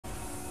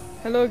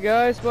Hello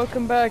guys,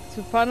 welcome back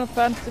to Final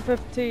Fantasy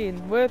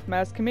 15 with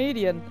Masked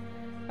Comedian.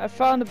 I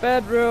found a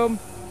bedroom.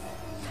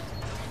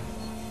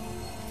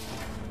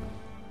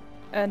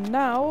 And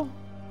now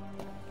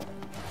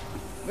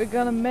we're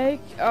gonna make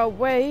our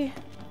way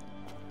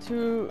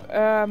to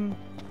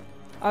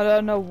I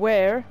don't know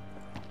where.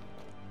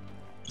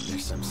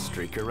 There's some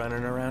streaker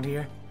running around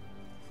here.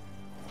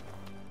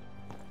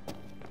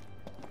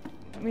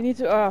 We need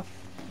to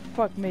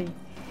fuck me.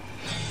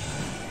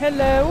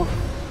 Hello.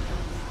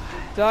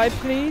 Die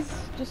please.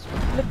 Just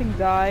flipping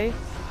die.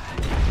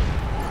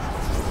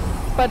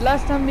 But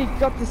last time we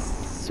got this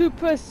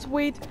super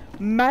sweet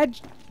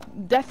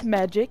death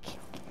magic.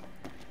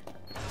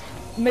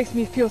 Makes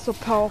me feel so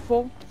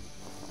powerful.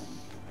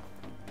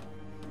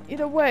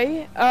 Either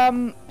way,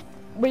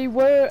 we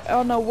were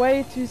on our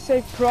way to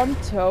save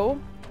Pronto,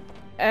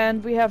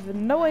 and we have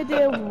no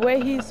idea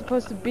where he's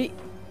supposed to be.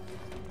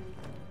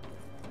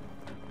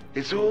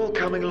 It's all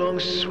coming along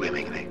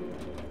swimmingly,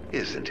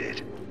 isn't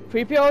it?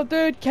 Creepy old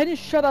dude, can you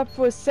shut up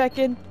for a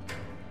second?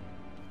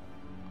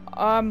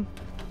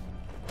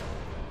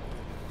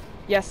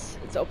 Yes,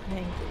 it's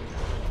opening.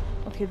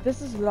 Okay,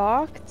 this is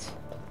locked.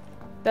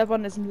 That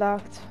one isn't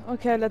locked.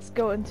 Okay, let's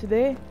go into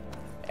the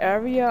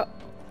area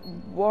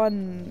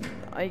 1,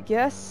 I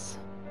guess.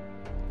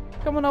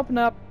 Come on, open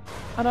up.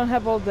 I don't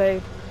have all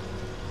day.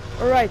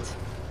 Alright.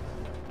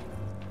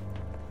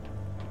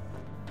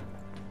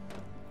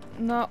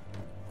 No.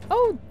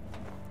 Oh,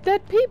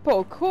 dead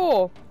people.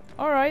 Cool.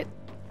 Alright.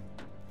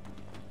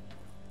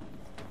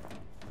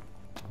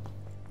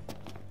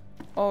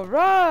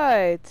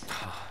 Alright.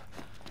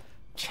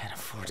 Can't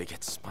afford to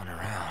get spun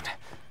around.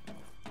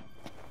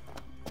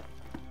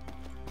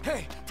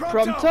 Hey,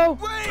 Pronto! Pronto?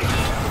 Wait!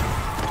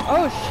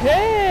 Oh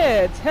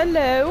shit!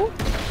 Hello.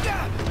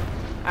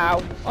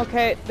 Ow.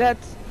 Okay, that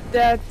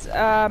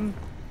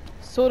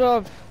sort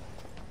of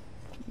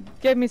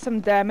gave me some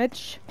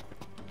damage,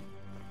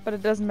 but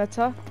it doesn't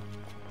matter.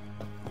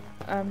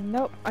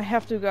 Nope, I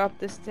have to go up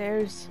the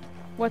stairs.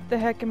 What the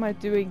heck am I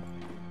doing?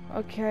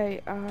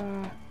 Okay,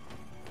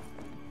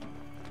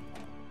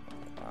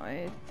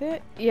 I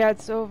think, yeah,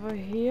 it's over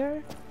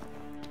here.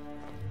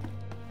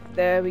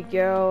 There we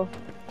go.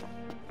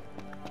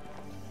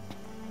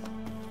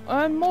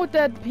 And more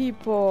dead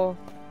people.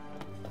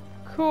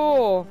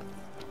 Cool.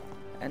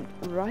 And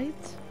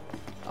right?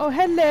 Oh,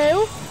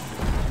 hello.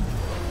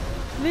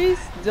 Please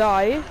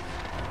die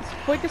as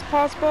quick as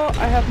possible.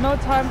 I have no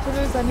time to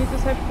lose. I need to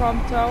save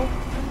Pronto.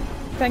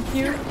 Thank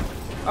you.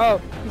 Oh,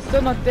 he's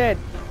still not dead.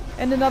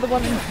 And another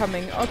one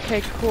incoming.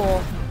 Okay,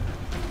 cool.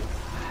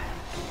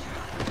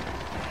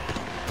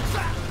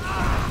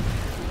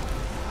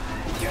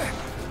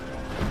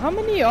 How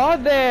many are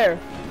there?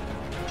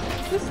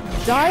 Just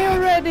die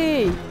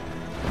already!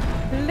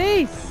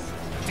 Please!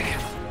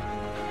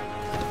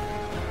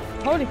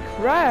 Holy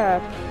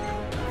crap!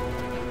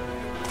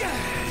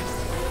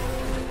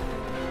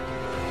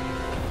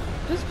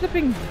 Just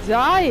flipping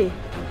die!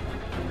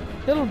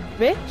 Little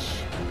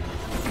bitch!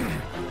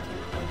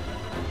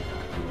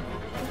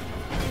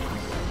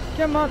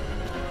 Come on!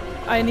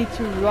 I need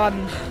to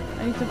run.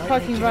 I need to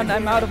fucking run.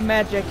 I'm out of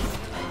magic.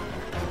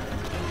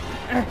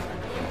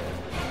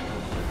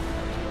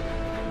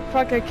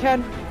 Fuck, I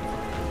can't.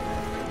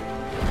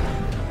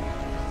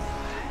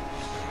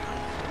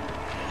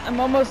 I'm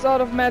almost out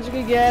of magic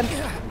again.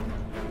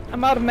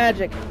 I'm out of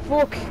magic.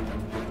 Fuck.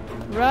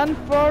 Run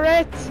for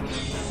it.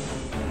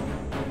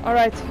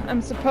 Alright,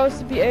 I'm supposed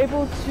to be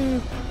able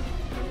to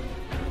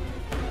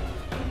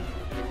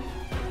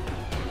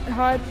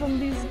hide from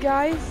these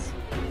guys.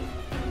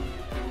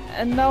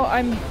 And now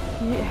I'm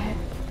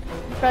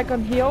back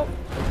on heal.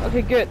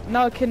 Okay, good.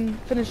 Now I can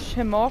finish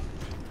him off.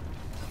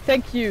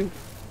 Thank you.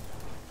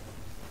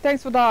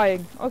 Thanks for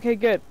dying. Okay,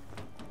 good.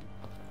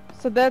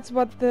 So that's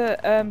what the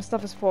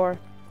stuff is for.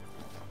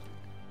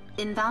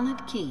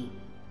 Invalid key.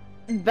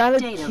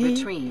 Invalid Data key?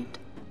 retrieved.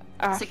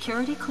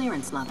 Security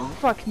clearance level.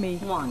 Fuck me.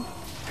 1.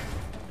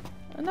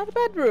 Another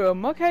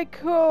bedroom. Okay,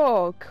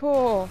 cool.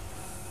 Cool.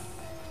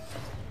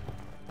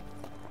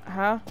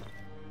 Huh?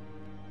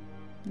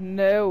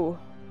 No.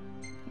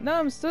 No,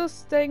 I'm still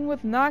staying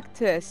with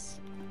Noctis.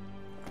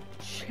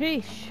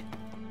 Sheesh.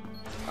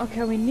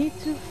 Okay, we need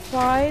to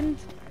find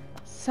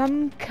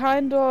some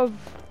kind of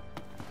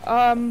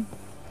I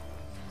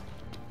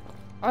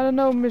don't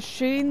know,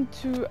 machine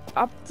to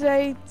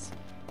update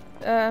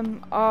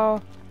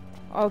our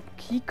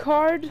key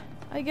card,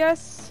 I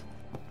guess.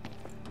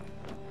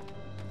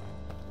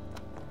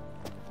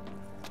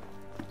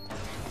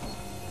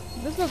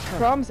 This looks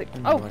promising.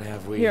 Oh, what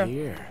have we here.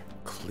 here?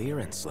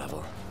 Clearance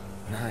level.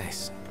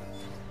 Nice.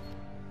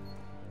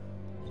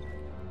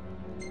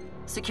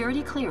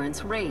 Security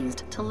clearance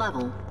raised to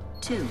level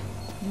 2.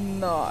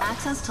 No.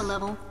 Access to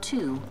level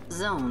 2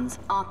 zones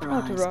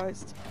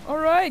authorized.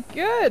 Alright,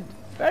 good.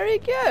 Very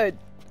good.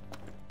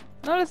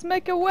 Now let's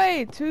make our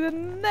way to the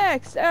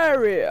next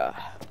area.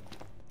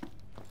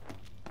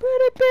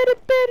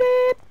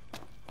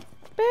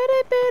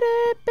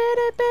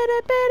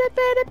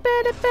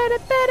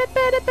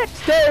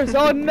 Stairs,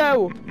 oh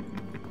no!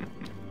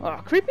 Oh,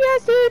 creepy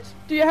ass dude!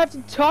 Do you have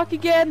to talk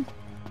again?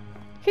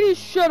 Can you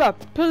shut up,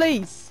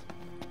 please?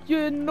 You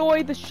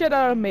annoy the shit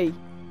out of me.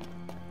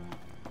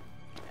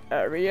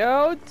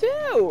 Area 2!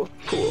 Poor Oh,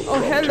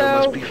 Prompto hello!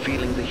 must be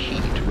feeling the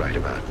heat right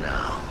about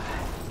now.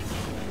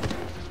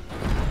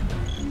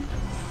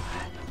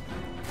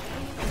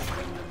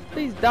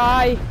 Please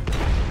die!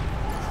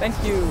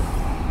 Thank you.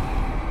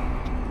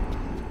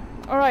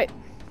 Alright.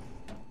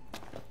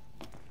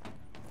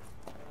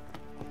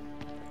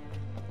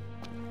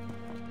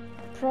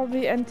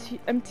 Probably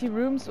empty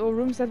rooms or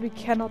rooms that we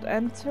cannot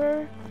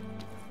enter.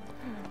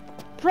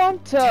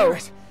 Prompto! Damn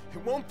it!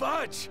 It won't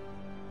budge!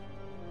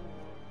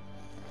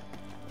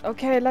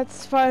 Okay,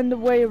 let's find a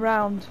way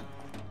around.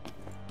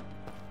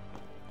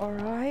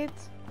 Alright.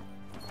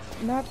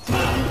 Not to...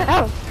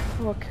 Oh,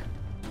 fuck.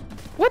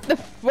 What the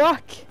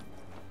fuck?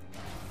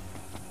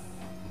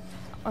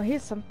 Oh,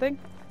 here's something.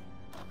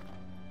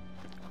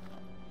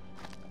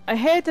 I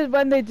hate it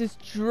when they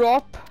just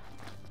drop.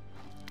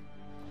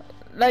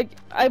 Like,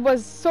 I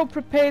was so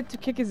prepared to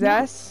kick his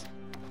ass.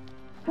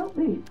 Help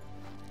me.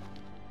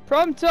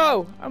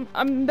 Prompto!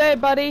 I'm there,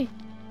 buddy.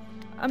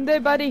 I'm there,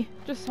 buddy.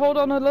 Just hold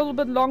on a little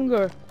bit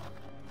longer.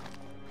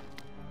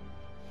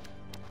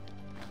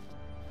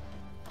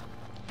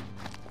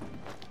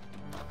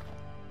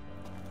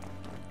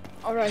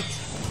 Alright.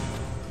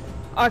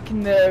 Ugh,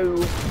 no.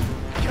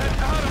 Get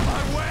out of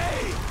my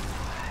way!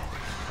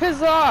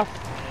 Piss off!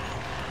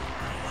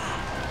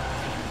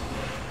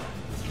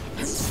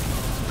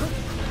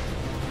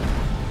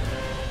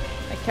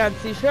 I can't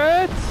see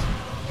shirts.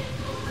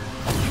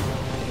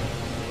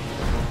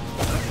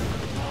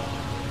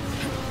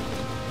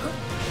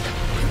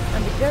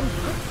 And again.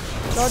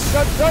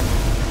 God.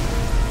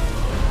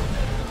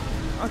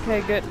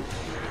 Okay, good.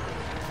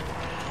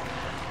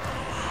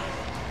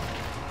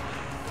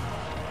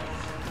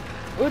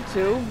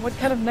 Utu? What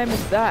kind of name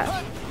is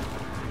that?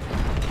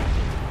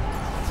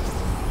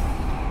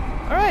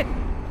 Alright.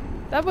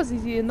 That was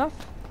easy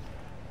enough.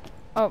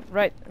 Oh,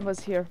 right. It was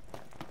here.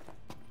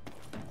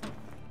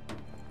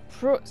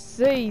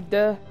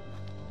 Proceed.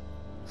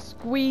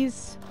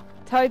 Squeeze.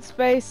 Tight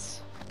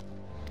space.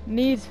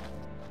 Need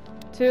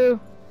to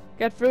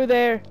get through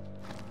there.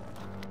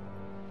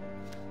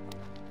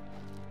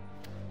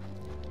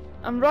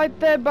 I'm right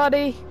there,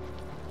 buddy.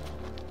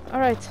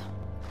 Alright.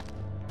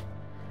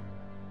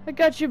 I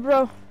got you,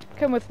 bro.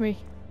 Come with me.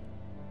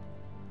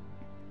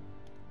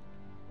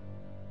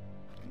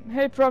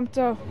 Hey,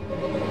 Prompto.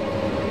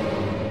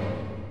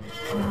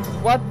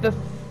 What the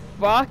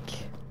fuck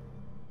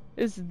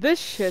is this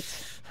shit?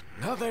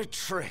 Another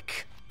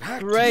trick.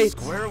 Back Great.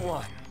 to square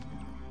one.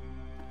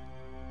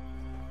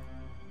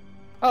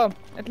 Oh,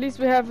 at least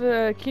we have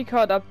a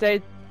keycard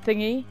update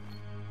thingy.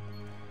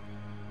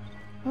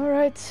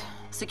 Alright.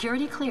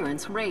 Security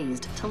clearance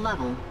raised to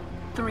level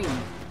 3.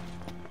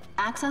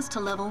 Access to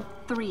level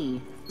 3.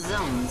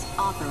 Zones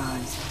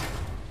authorized.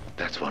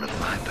 That's one of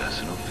my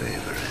personal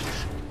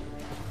favorites.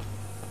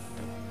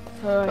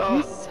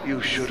 He's... You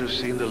should have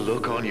seen the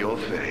look on your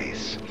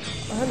face.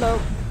 Oh, hello.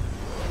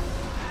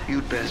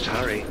 You'd best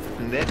hurry.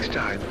 Next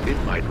time, it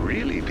might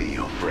really be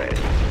your friend.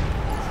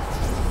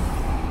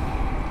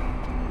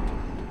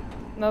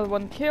 Another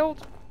one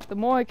killed. The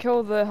more I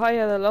kill, the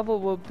higher the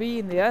level will be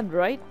in the end,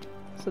 right?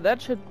 So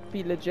that should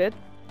be legit.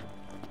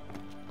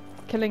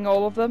 Killing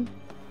all of them.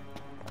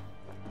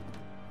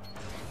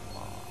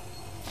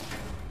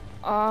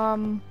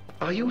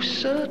 Are you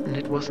certain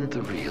it wasn't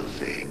the real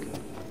thing?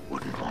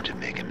 Wouldn't want to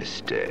make a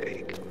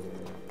mistake.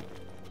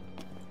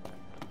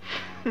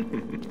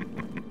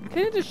 Can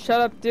you just shut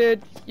up,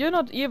 dude? You're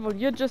not evil,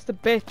 you're just a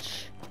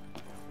bitch.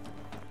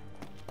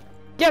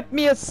 Get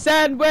me a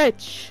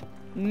sandwich!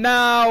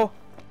 Now!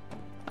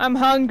 I'm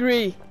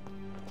hungry!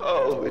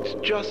 Oh, it's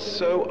just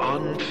so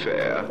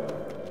unfair.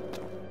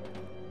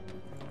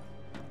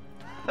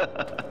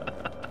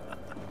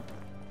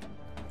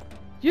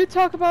 You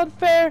talk about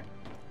fair?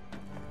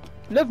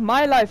 Live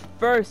my life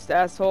first,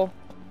 asshole.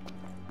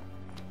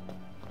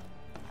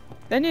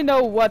 Then you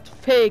know what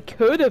fair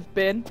could have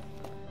been.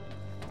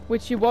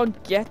 Which you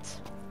won't get.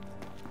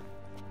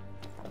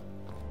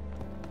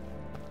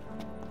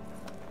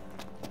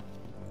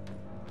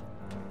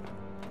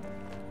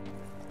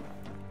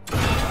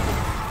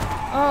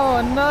 Oh,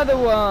 another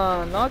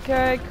one.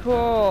 Okay,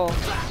 cool.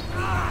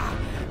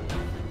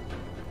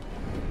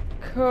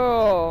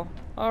 Cool.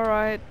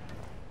 Alright.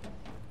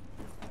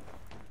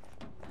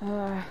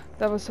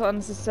 That was so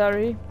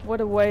unnecessary.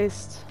 What a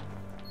waste.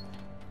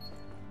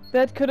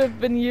 That could have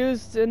been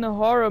used in a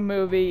horror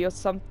movie or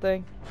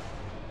something.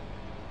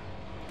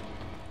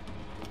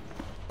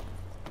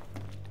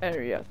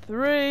 Area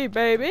 3,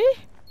 baby!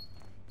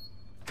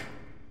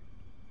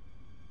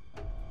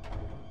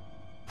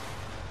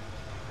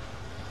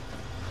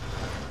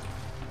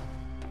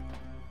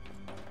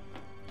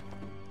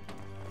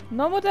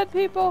 No more dead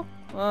people?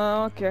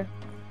 Oh, okay.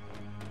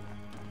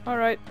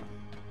 Alright.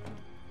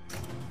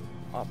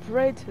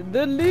 Operate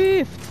the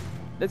lift!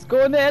 Let's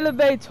go in the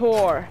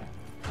elevator!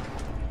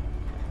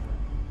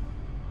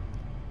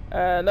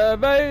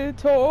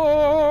 Elevator!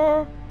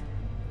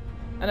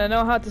 And I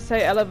know how to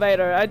say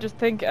elevator. I just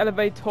think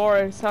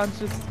elevator sounds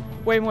just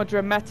way more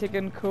dramatic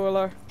and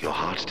cooler. Your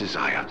heart's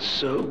desire,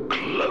 so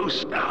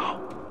close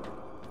now.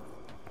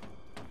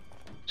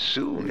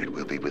 Soon it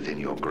will be within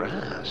your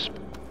grasp.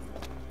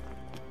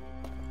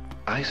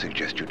 I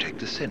suggest you take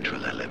the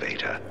central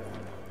elevator.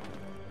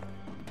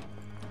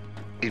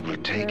 It will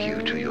take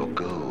you to your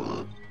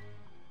goal.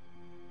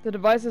 The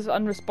device is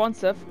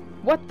unresponsive.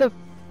 What the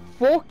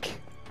fuck?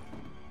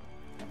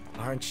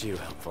 Aren't you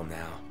helpful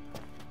now?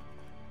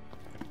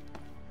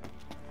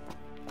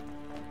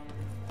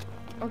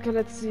 Okay,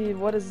 let's see.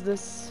 What is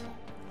this?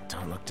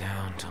 Don't look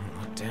down, don't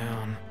look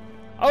down.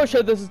 Oh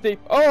shit, this is deep.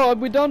 Oh,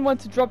 we don't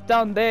want to drop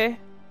down there.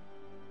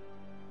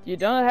 You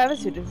don't have a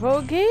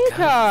suitable key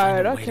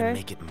card. Gotta find a way to Okay.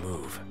 make it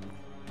move.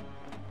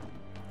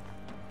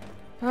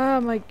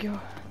 Oh my god.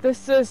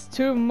 This is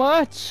too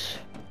much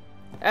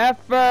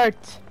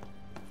effort.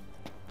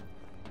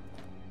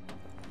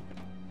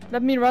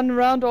 Let me run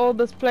around all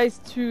this place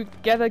to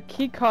get a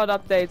keycard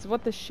updates.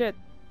 What the shit?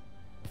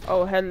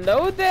 Oh,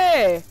 hello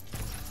there!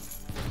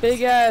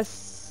 Big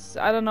ass...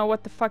 I don't know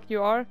what the fuck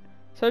you are.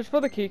 Search for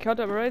the keycard,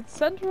 right?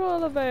 Central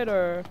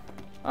elevator.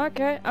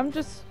 Okay, I'm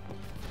just...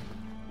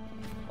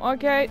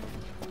 Okay.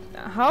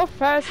 How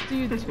fast do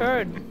you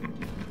turn?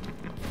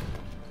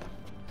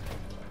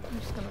 I'm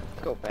just gonna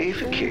go back.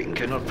 If a king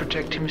cannot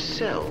protect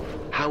himself,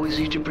 how is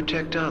he to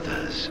protect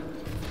others?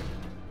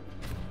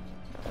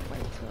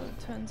 Wait till it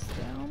turns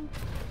down.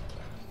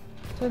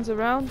 Turns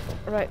around.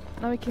 Alright,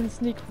 now we can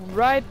sneak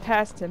right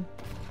past him.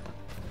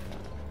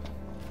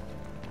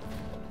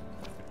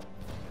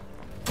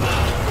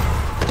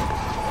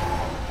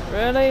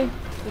 Really?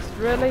 Just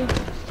really?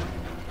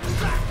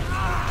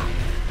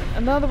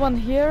 Another one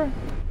here?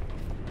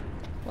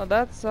 Well,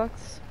 that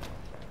sucks.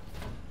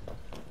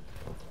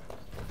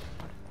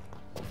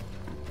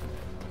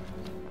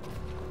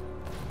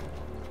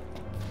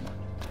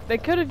 They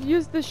could have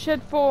used this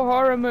shit for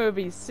horror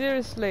movies,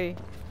 seriously.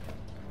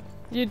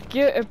 You'd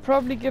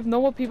probably give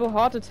normal people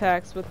heart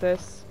attacks with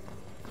this.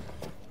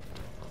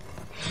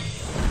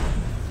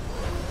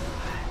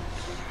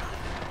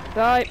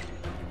 Die.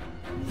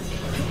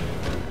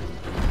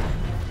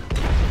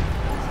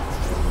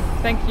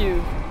 Thank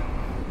you.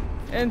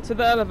 Into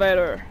the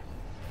elevator.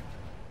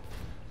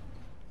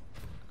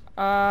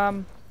 How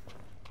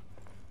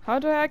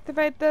do I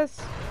activate this?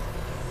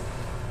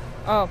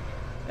 Oh,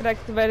 it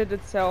activated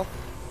itself.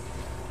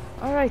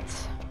 Alright.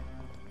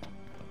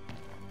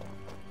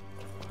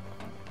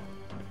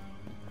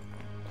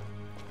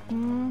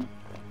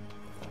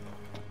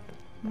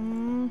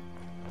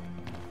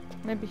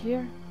 Maybe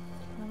here?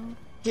 No.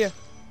 Here.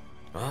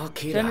 All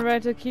keyed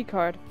Generate a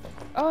keycard.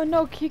 Oh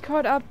no,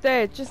 keycard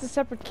update. Just a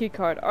separate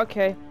keycard.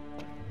 Okay.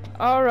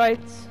 Alright.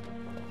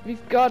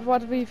 We've got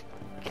what we've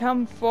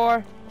come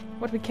for.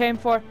 What we came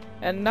for.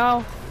 And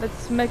now,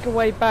 let's make our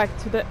way back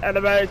to the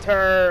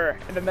elevator.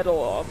 In the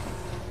middle of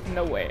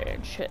nowhere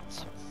and shit.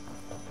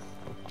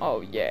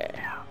 Oh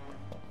yeah.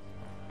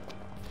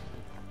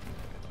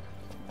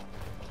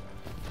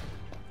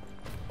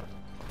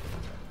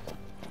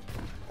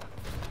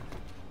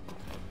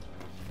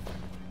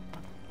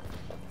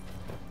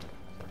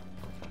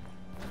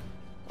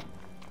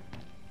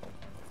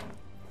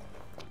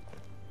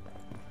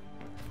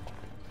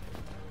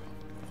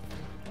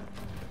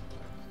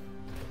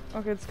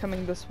 Okay, it's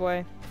coming this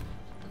way.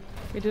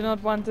 We do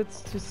not want it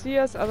to see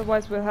us,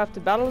 otherwise we'll have to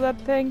battle that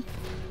thing.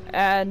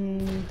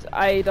 And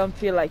I don't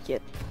feel like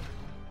it.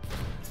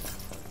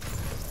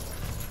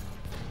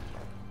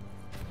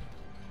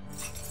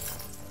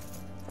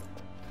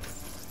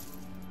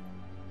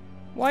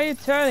 Why are you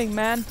turning,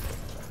 man?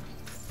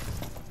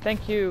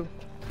 Thank you.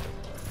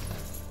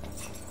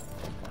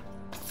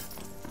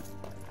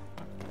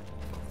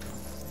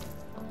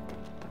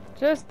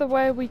 Just the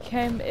way we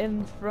came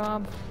in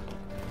from.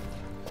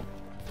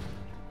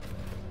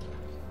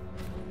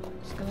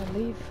 Just gonna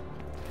leave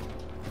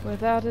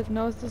without it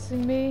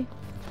noticing me.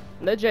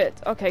 Legit.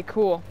 Okay,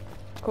 cool.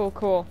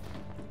 Cool.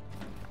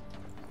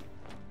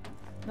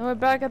 Now we're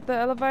back at the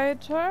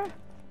elevator.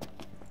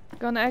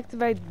 Gonna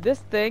activate this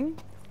thing.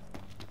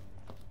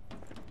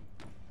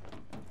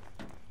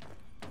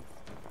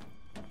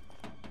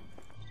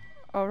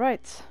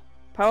 Alright.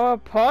 Power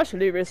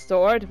partially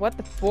restored. What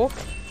the fuck?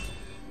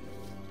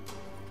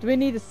 Do we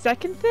need a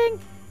second thing?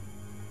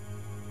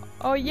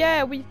 Oh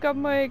yeah, we've got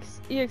more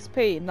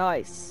EXP.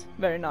 Nice.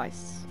 Very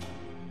nice.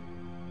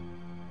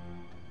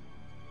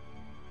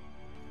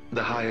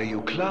 The higher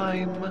you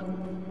climb,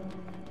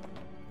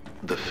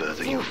 the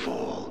further you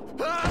fall.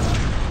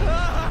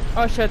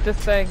 Oh shit, this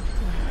thing.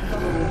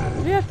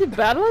 Do we have to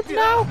battle it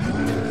now?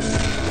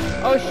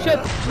 Oh shit,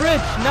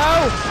 bridge,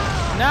 no!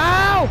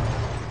 No!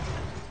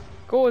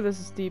 God, this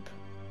is deep.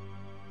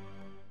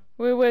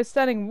 We were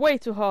standing way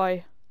too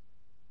high.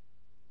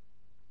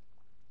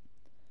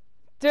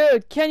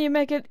 Dude, can you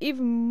make it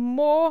even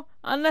more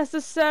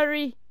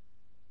unnecessary?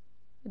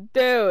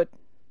 Dude.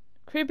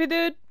 Creepy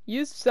dude,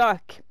 you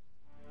suck.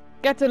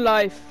 Get a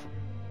life.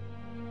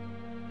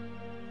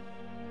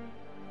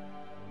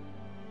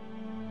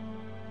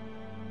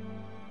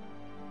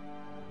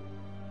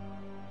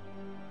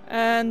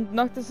 And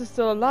Noctis is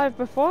still alive,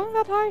 but falling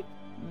that high?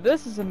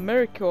 This is a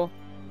miracle.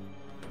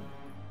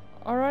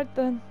 Alright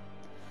then.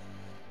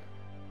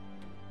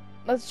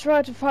 Let's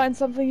try to find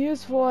something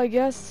useful, I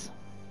guess.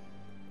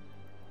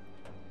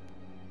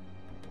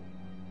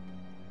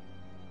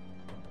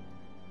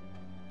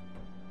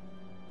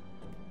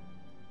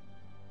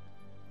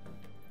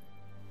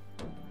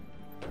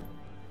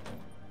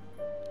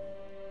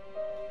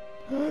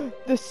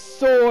 The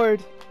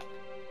sword!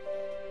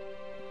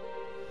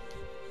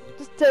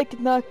 Just take it,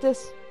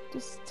 Noctis.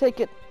 Just take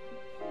it.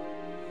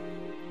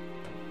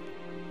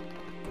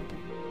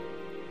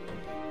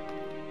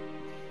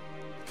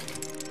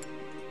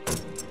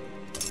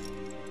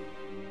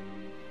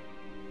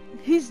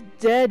 He's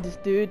dead,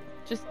 dude.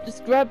 Just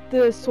grab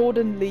the sword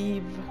and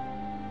leave.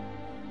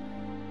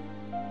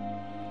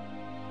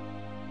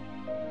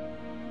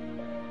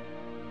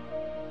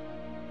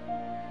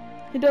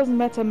 It doesn't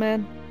matter,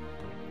 man.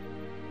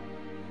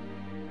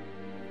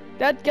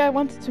 That guy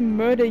wanted to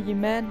murder you,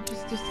 man.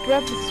 Just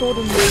grab the sword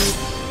and leave.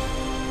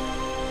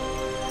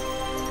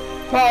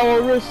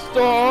 Power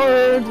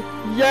restored!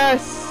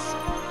 Yes!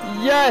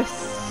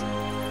 Yes!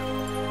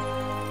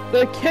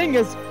 The king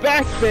is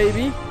back,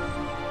 baby!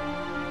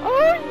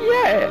 Oh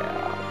yeah!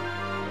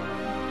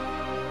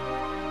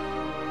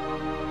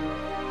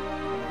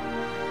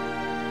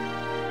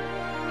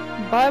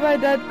 Bye bye,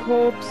 dead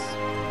corpse.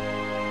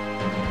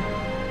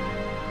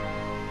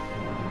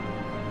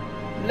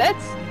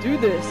 Let's do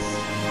this.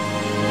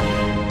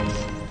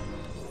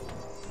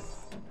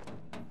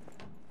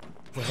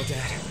 Well,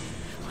 Dad,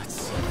 let's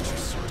see what your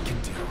sword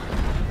can do.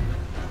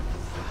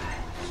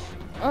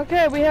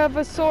 Okay, we have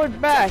a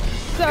sword back.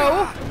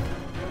 So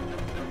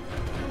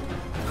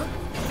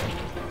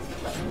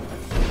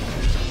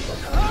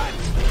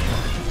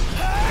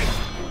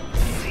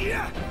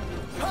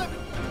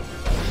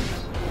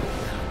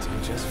Do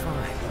just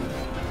fine.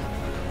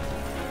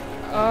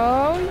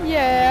 oh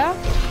yeah.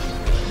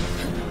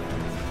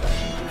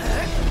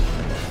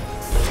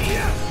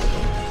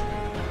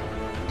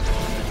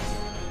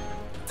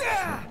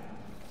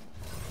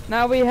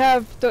 Now we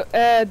have the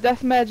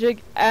death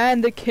magic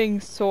and the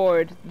king's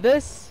sword.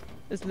 This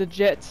is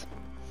legit.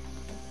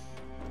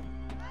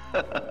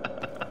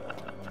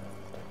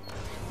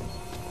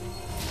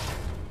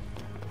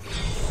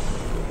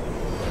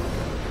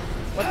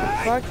 What the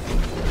fuck?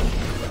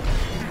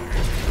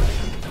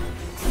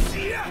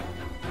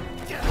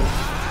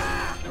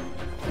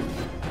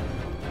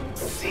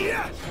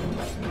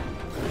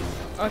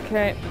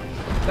 Okay,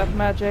 death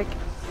magic.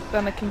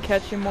 Then I can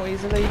catch you more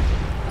easily.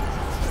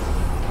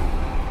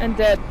 And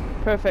dead.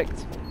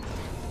 Perfect.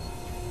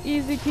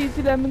 Easy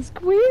peasy lemon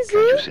Can't you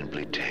squeezy.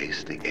 simply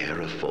taste the air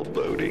of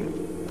foreboding?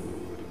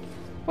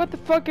 What the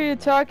fuck are you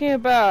talking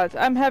about?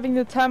 I'm having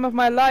the time of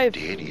my life.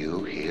 Did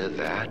you hear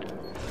that?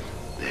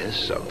 There's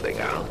something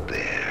out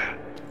there.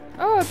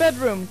 Oh, a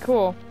bedroom.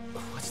 Cool.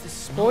 What's this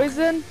smoke?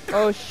 Poison?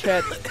 Oh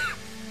shit.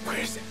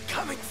 Where's it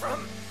coming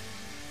from?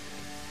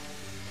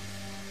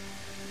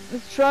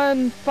 Let's try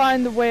and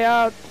find the way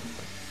out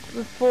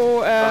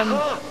before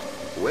Aha!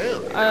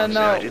 Well, you I don't can't say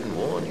know. I didn't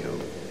warn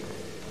you.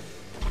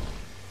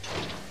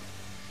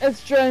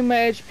 It's draining my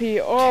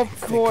HP. Oh, of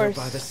Thicker course.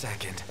 by the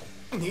second.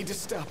 Need to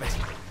stop it.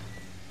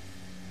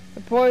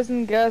 The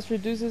poison gas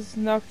reduces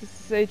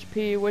Noctis'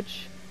 HP,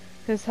 which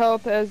his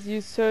health as you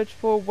search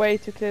for a way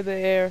to clear the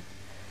air.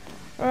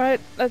 Alright,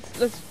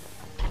 let's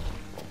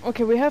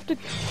okay, we have to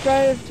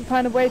try to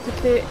find a way to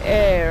clear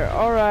air.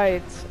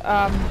 Alright,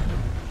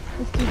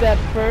 let's do that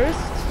first.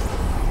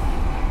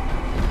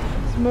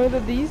 Let's murder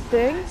these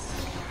things.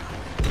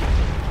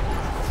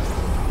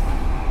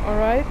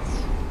 Alright.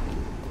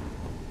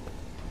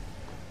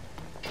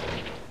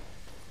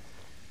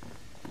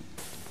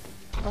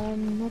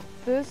 Not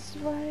this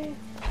way.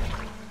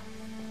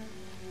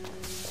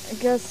 I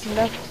guess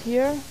left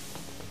here.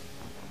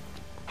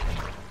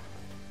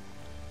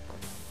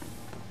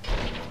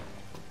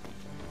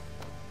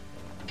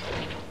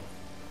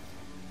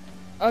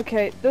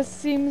 Okay, this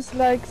seems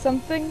like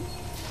something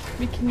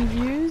we can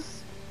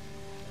use.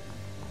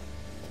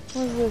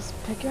 What is this?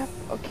 Pickup?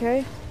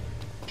 Okay.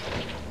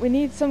 We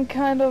need some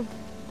kind of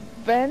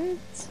vent.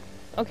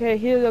 Okay,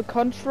 here are the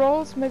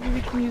controls. Maybe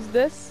we can use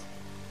this.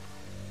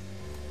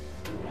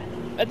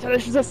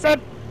 Ventilation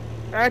system!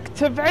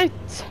 Activate!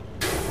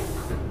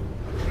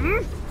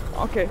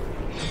 Okay.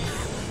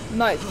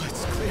 Nice. Oh,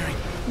 it's clearing.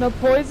 No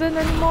poison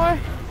anymore.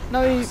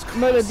 Now we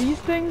murder these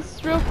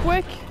things real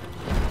quick.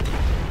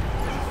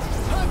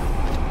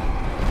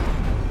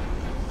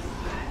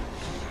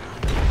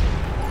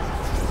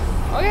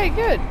 Okay,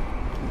 good.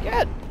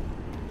 Good.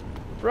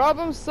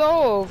 Problem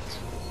solved.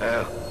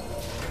 Oh,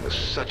 it was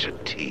such a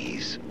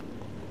tease.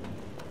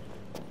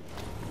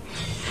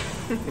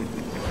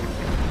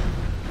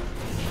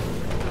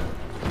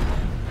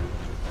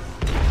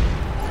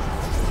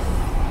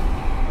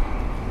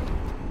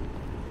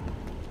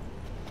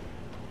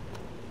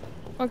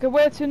 Okay,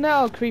 where to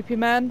now, creepy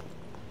man?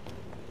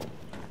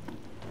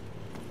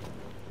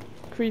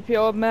 Creepy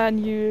old man,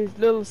 you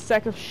little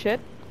sack of shit.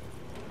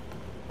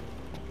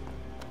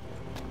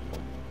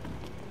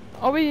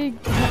 Are we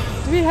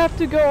Do we have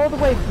to go all the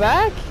way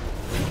back?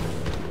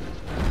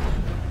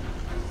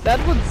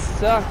 That would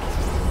suck.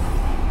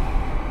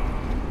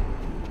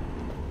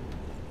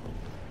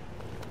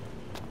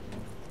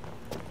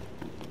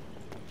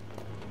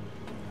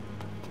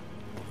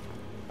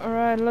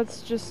 Alright,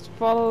 let's just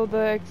follow the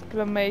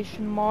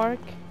exclamation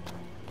mark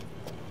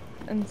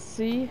and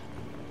see.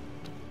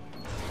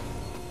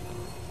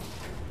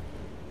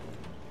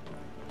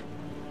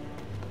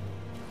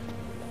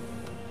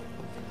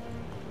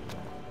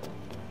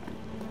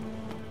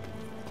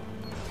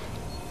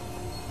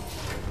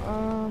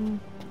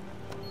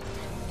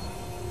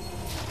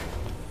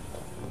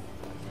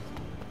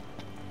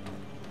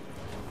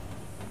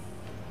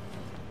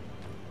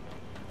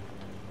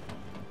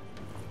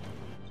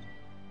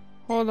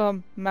 Hold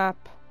on, map.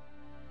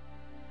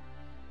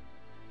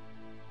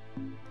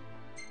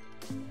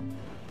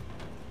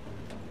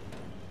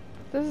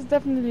 This is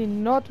definitely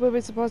not where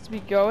we're supposed to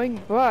be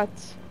going, but...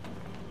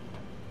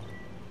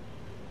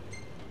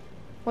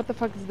 What the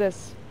fuck is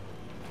this?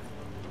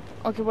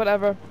 Okay,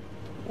 whatever.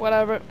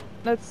 Whatever.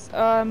 Let's,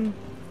 I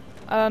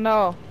don't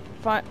know.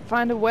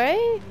 Find a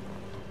way?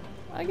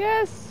 I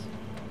guess?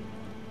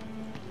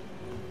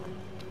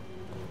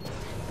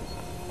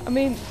 I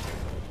mean...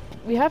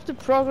 We have to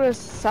progress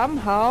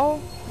somehow,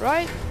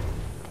 right?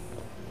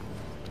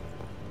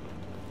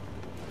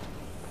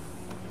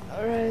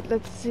 Alright,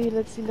 let's see.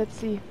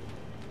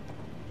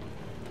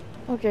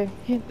 Okay,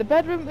 the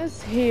bedroom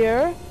is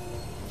here.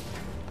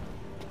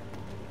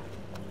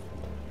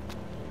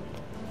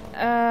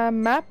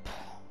 Map.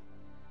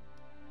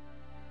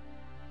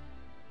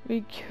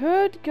 We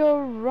could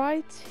go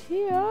right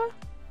here.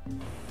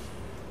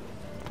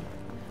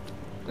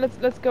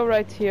 Let's go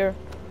right here.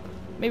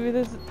 Maybe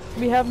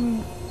we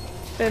haven't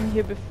been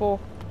here before.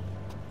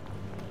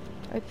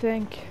 I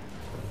think.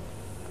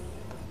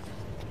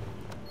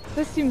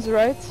 This seems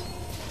right.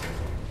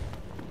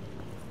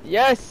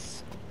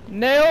 Yes!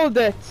 Nailed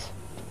it!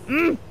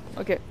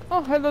 Okay.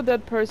 Oh, hello,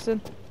 dead person.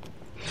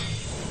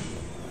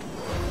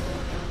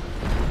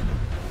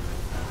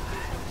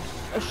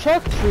 A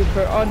shock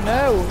trooper. Oh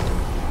no.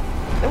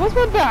 There was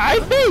one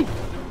behind me!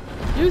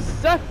 You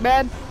suck,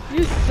 man.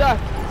 You suck.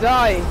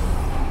 Die.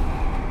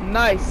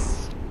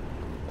 Nice.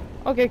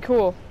 Okay,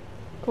 cool.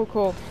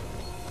 Cool.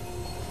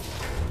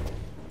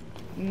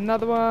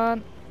 Another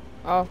one.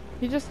 Oh,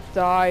 he just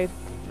died.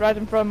 Right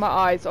in front of my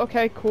eyes.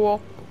 Okay, cool.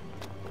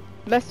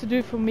 Less to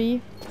do for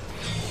me.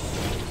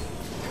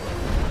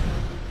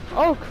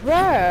 Oh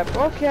crap,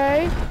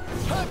 okay.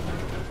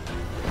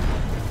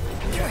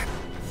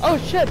 Oh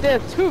shit, there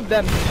are two of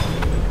them.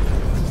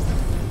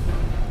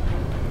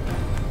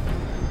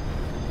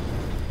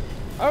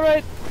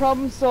 Alright,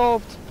 problem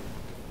solved.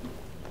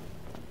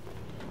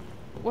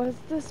 What is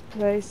this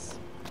place?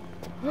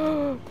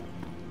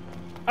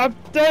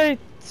 Update!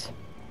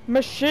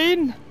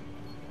 Machine!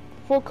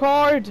 For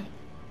card!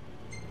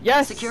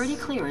 Yes! Security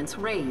clearance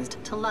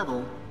raised to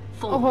level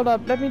 4. Oh, hold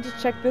up, let me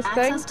just check this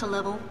thing. Access to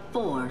level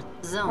 4.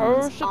 Zones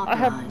Oh shit, authorized. I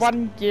have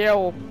 1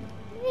 gil.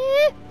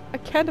 I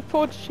can't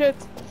afford shit.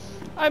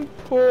 I'm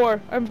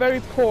poor. I'm very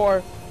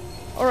poor.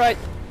 Alright.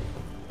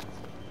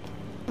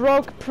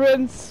 Broke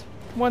Prince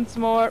once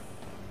more.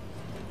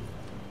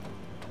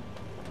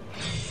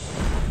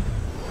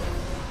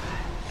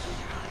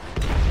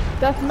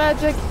 Death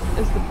magic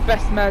is the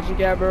best magic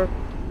ever.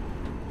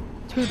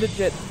 Too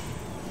legit.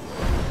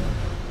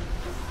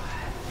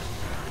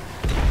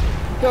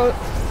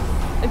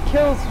 It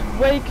kills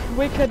way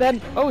quicker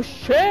than... Oh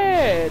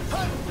shit!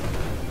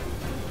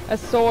 A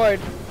sword.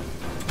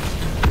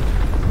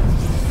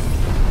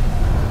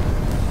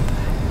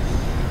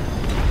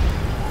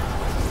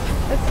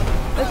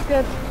 Let's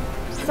get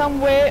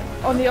somewhere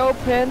on the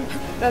open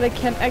that I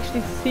can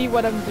actually see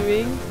what I'm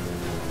doing.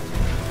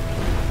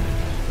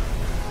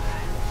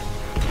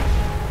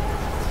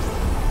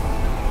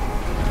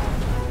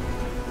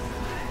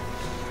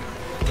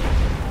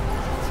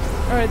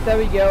 Alright, there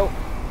we go.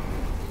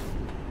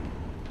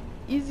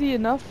 Easy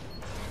enough.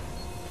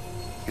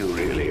 You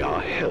really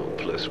are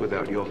helpless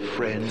without your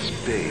friends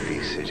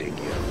babysitting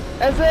you.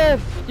 As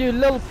if, you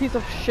little piece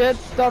of shit,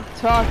 stop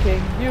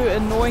talking. You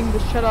annoying the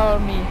shit out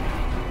of me.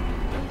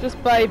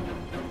 Just by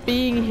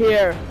being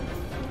here.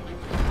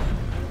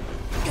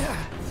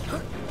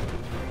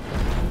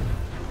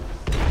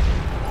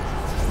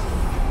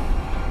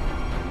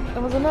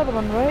 There was another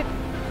one, right?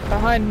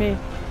 Behind me.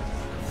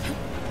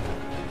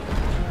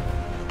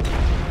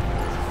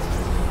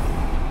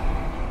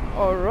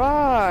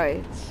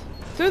 Alright.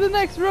 To the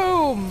next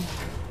room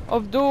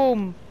of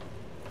doom.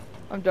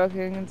 I'm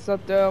joking, it's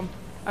not doom.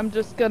 I'm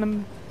just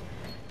gonna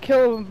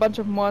kill a bunch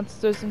of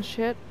monsters and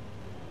shit.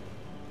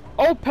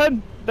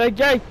 Open the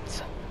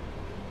gate!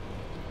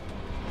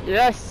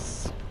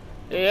 Yes!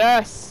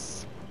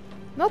 Yes!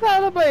 Not the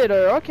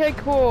elevator, okay,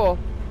 cool.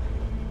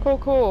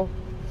 Cool.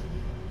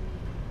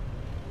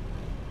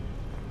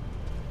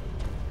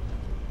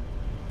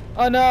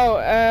 Oh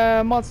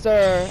no,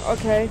 monster,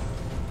 okay.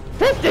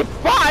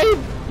 55?!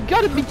 You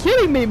gotta be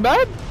kidding me,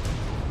 man!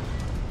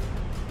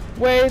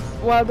 Wait,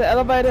 while the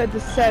elevator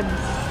descends.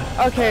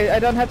 Okay, I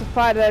don't have to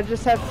fight it, I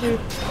just have to...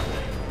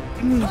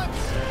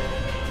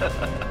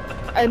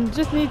 I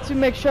just need to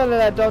make sure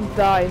that I don't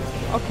die.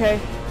 Okay,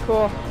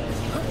 cool.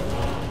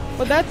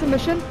 Well, that's a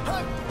mission.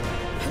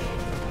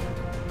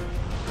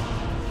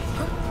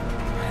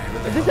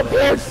 It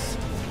disappears!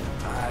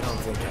 I don't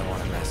think I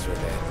want to mess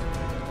with it.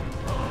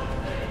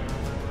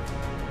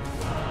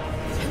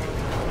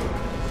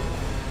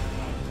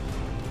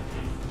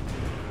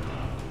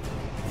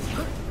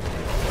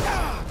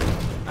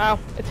 Ow,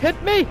 it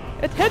hit me!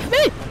 It hit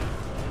me!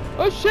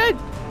 Oh shit!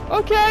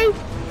 Okay!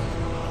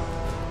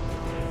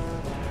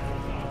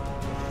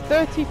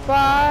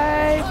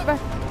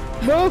 35!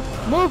 Move!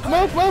 Move!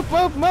 Move! Move!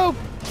 Move! Move!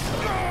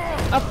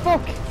 Ah,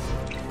 fuck!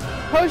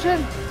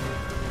 Potion!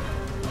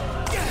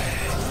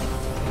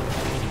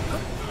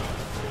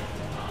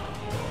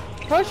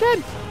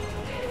 Potion!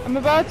 I'm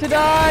about to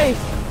die!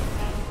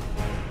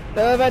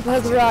 The event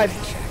has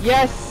arrived.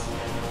 Yes!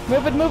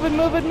 Move it! Move it!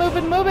 Move it! Move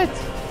it! Move it!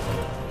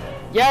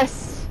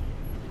 Yes!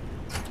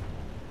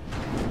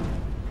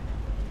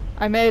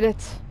 I made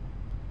it.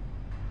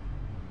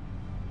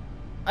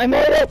 I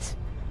made it!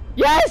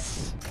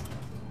 Yes!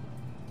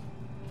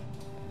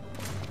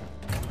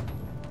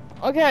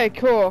 Okay,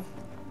 cool.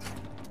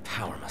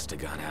 Power must have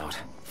gone out.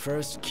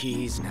 First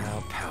keys,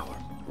 now power.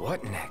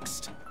 What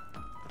next?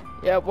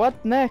 Yeah, what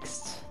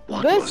next?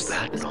 What This was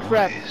that is noise?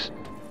 crap.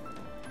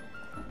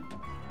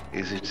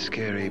 Is it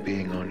scary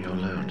being on your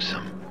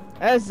lonesome?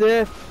 As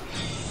if.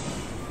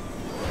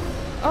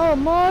 Oh,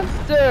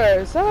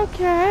 monsters!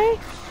 Okay.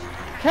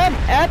 Come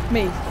at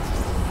me.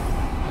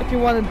 If you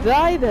want to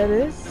die, that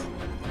is.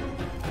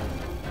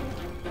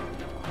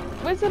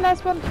 Where's the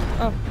last one?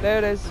 Oh, there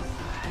it is.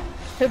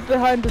 Hid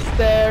behind the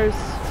stairs.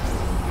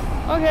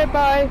 Okay,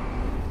 bye.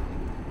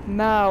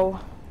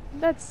 Now,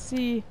 let's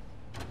see.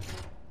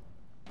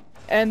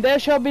 And there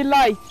shall be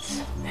light.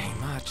 Ain't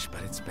much,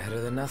 but it's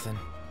better than nothing.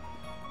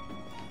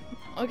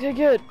 Okay,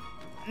 good.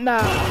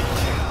 Now.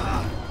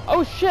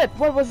 Oh shit,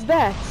 what was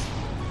that?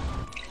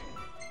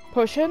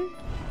 Potion?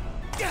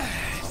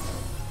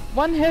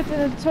 One hit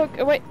and it took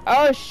away.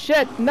 Oh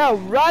shit, no,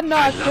 run,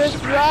 Arcus,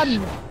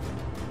 run!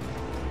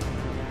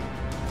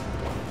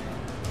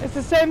 It's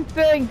the same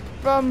thing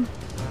from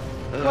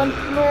one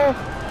floor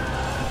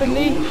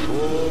beneath.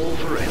 Fall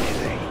for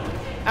anything.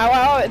 Ow,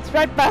 ow, it's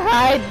right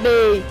behind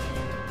me!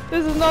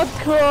 This is not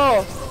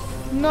cool!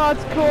 Not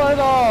cool at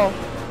all!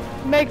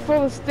 Make for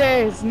the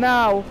stairs,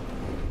 now!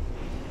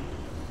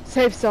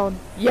 Safe zone,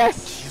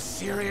 yes! You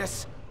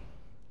serious?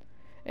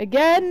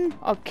 Again?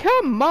 Oh,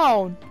 come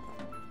on!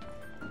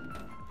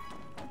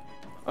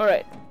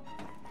 Alright.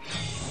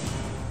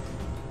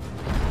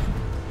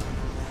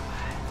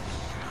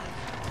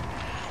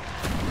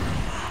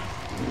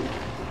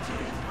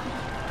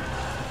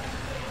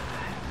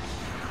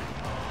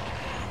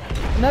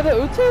 Another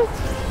Utu?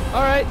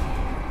 Alright.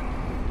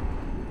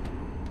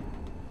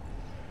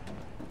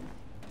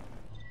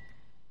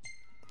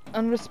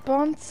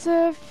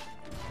 Unresponsive.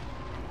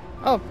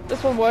 Oh,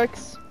 this one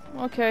works.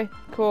 Okay,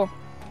 cool.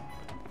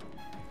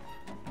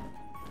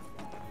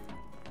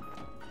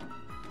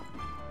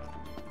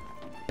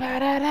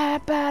 Ba-da-da,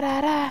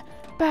 ba-da-da,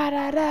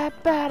 ba-da-da,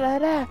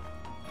 ba-da-da,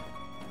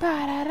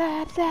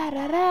 ba-da-da,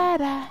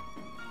 da-da-da-da.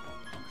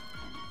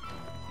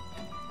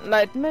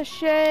 Light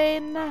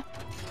machine.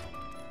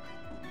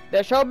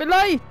 There shall be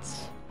light.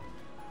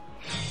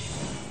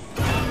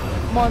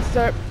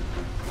 Monster.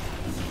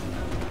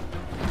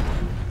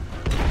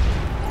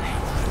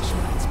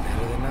 It's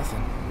better than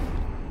nothing.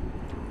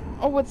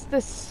 Oh, what's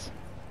this?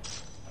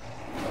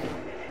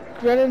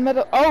 Granite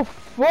metal. Oh,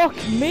 fuck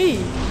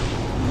me.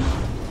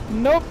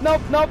 Nope,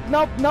 nope, nope,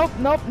 nope, nope,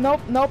 nope, nope,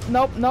 nope,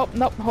 nope, nope,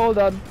 nope. Hold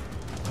on.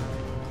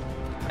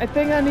 I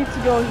think I need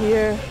to go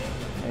here.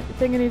 I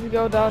think I need to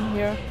go down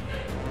here.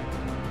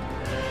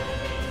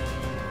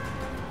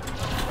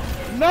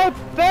 No,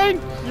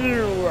 thank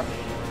you!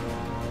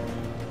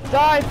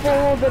 Die for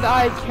all that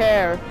I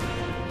care.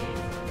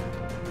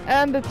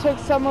 And it took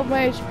some of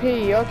my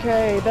HP.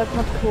 Okay, that's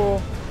not cool.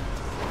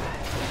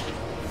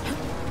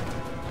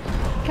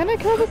 Can I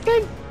kill this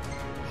thing?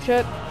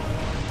 Shit.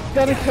 It's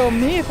gonna kill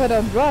me if I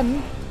don't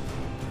run.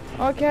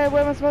 Okay,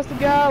 where am I supposed to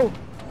go?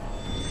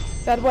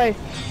 That way.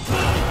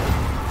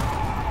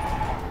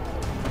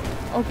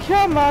 Oh,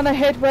 come on. I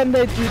hate when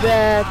they do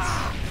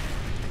that.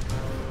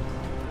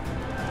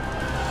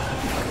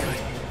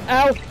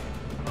 Ow!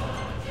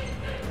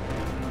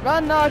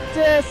 Run,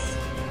 Noctis!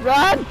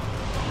 Run!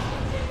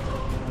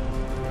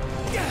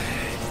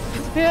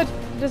 Disappeared!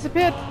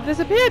 Disappeared!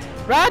 Disappeared!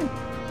 Run!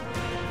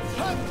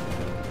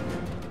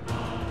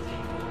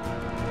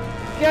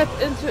 Get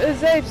into a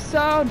safe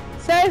zone!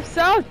 Safe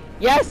zone!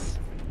 Yes!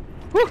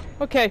 Whew!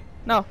 Okay,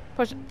 no.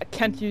 Potion. I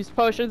can't use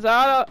potions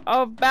out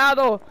of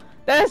battle!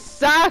 This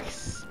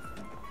sucks!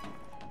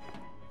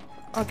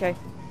 Okay.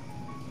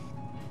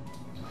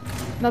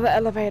 Another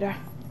elevator.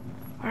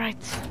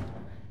 Alright.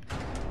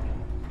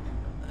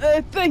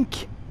 I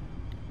think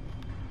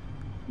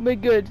we're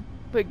good.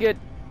 We're good.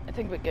 I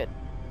think we're good.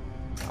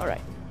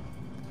 Alright.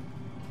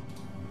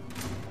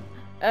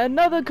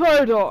 Another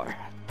corridor.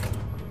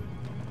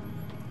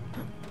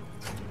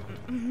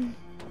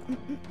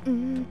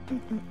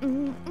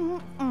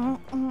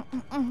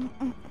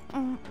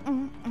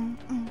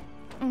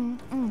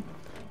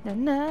 Na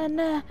na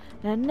na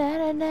na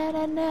na na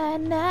na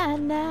na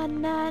na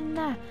na na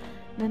na.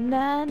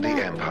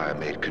 The Empire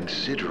made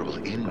considerable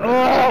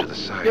inroads into the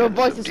science your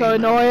voice of is so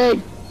demons.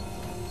 annoying.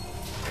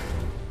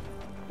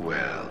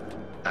 Well,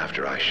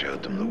 after I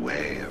showed them the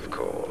way, of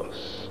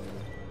course.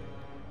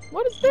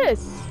 What is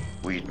this?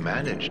 We'd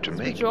managed to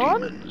make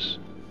John? demons.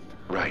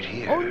 Right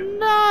here. Oh,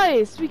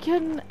 nice! We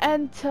can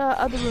enter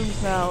other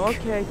rooms now.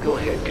 Okay, Go cool.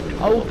 ahead, can do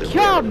Oh, more than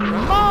come wear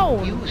a crown.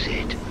 on! Use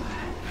it.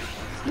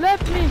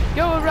 Let me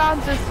go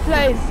around this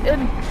place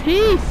in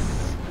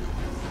peace!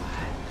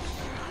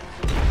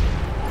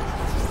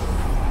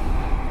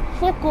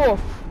 Fuck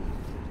off!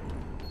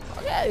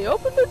 Okay,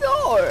 open the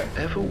door!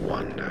 Ever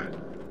wonder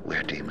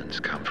where demons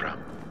come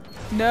from?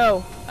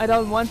 No, I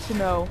don't want to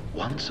know.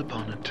 Once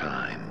upon a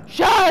time,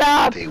 Shut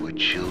up! they were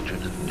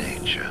children of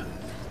nature.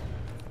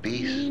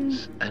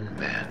 Beasts and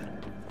men.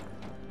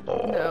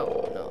 Oh,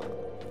 No.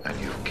 and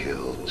you've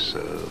killed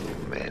so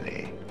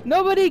many.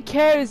 Nobody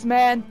cares,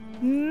 man.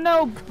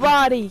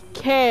 Nobody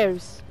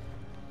cares.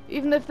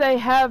 Even if they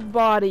have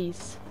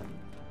bodies.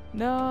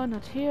 No,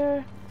 not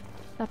here.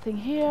 Nothing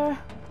here.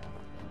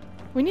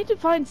 We need to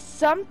find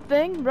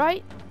something,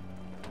 right?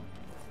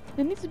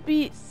 There needs to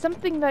be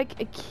something like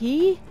a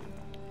key.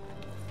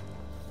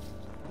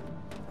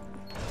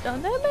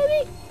 Down there,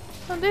 maybe?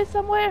 Down there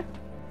somewhere?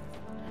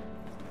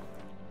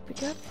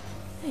 Pick up.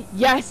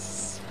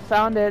 Yes!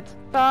 Found it.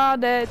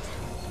 Found it.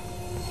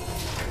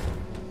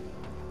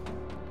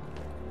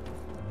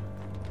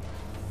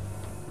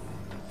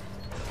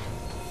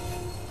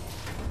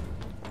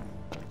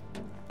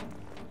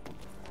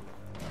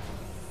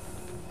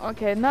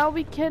 Okay, now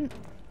we can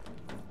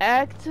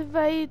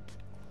activate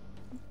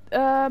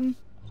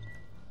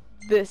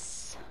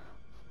this.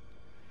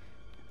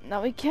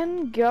 Now we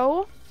can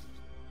go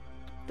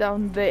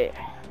down there.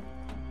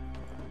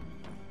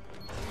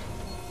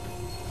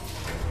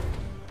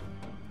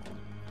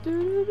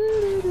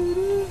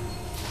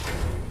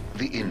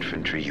 The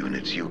infantry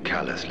units you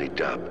callously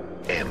dub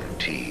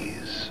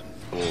MTs.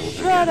 All Shut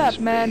began up, as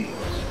man. babes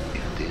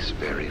in this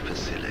very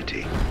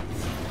facility.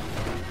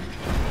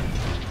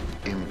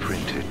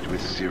 Imprinted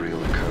with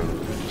serial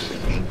codes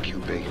and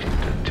incubated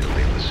until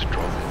they were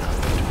strong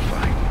enough to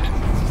fight.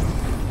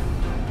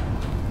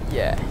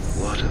 Yes.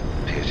 What a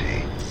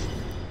pity.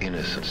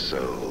 Innocent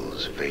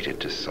souls fated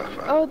to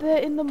suffer. Oh, they're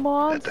in the hands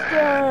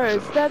monsters.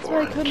 of a That's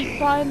why I foreign couldn't king.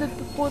 find it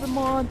before the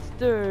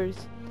monsters.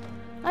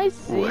 I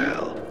see.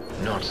 Well,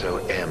 not so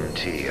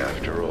MT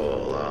after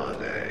all, are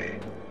they?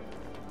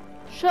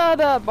 Shut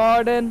up,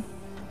 Arden.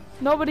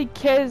 Nobody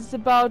cares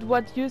about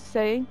what you're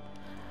saying.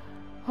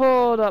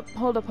 Hold up.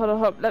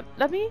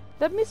 Let me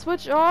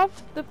switch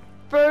off the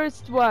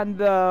first one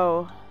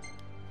though.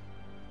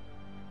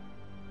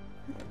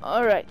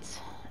 Alright.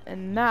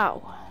 And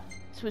now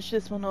switch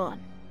this one on.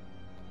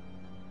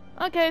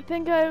 Okay, I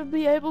think I'll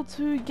be able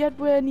to get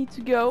where I need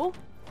to go.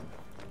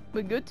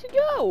 We're good to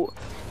go.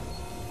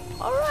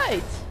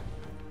 Alright.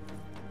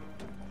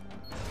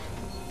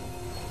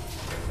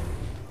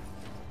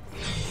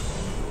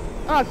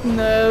 Oh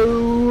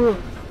no.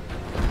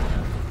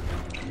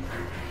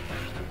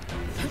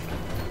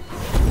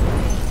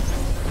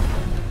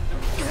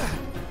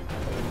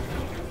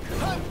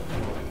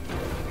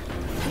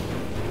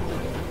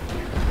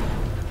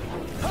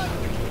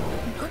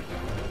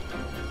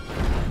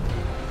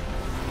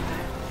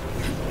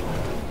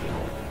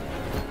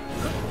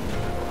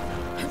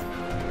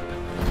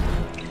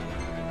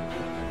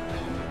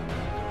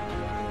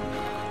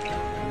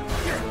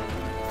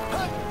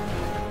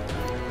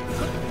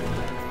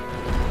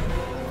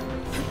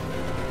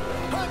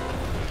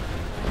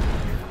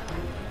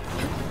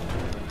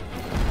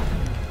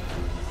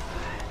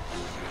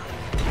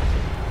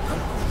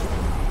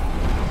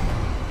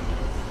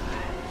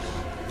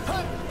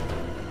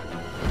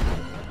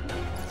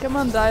 Come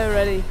on, die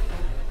already.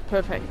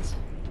 Perfect.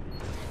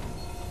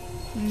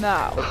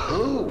 Now.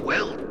 Oh,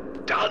 well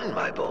done,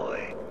 my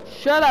boy.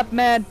 Shut up,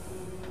 man.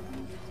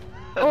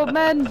 Old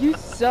man, you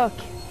suck.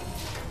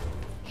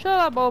 Shut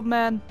up, old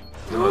man.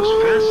 The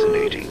most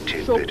fascinating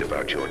tidbit So-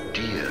 about your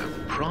dear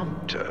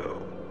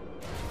Prompto.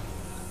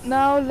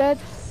 Now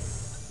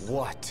let's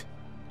What?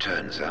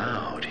 Turns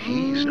out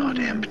he's not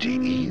empty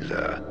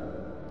either.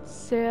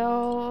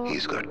 sell.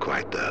 He's got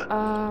quite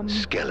the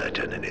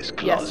skeleton in his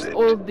Yes, closet.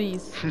 all of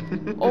these.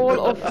 All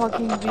of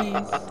fucking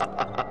these.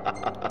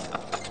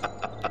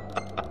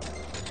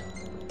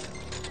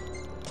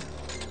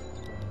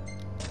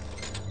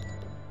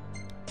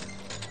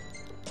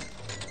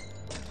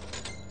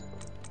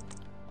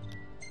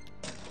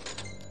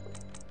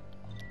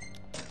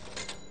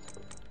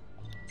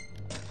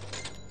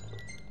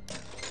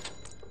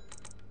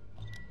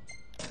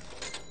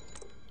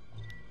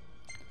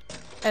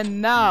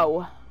 And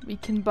now we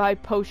can buy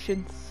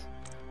potions.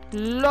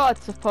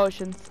 Lots of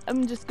potions.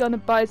 I'm just gonna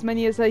buy as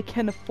many as I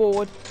can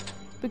afford.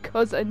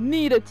 Because I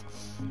need it.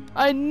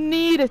 I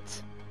need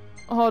it.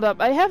 Hold up.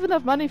 I have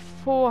enough money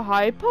for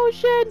high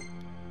potion?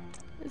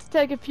 Let's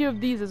take a few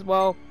of these as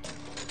well.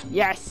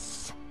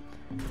 Yes!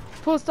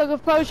 Full stock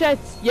of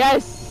potions!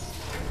 Yes!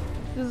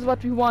 This is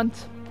what we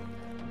want.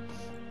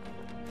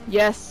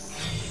 Yes!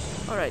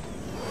 Alright.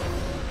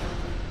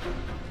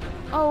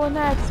 Oh, an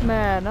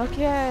X-Man.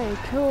 Okay,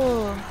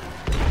 cool.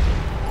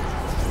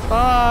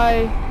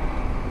 Bye!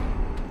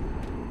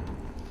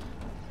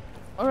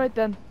 Alright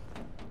then.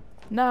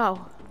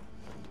 Now.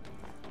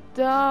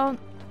 Down.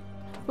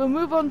 We'll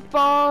move on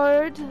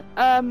forward.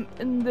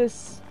 In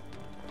this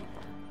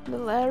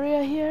little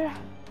area here.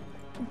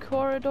 And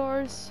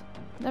corridors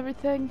and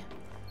everything.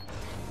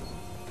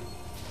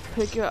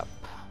 Pick up.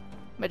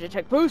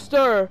 Magitech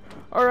booster!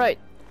 Alright.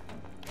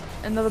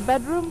 Another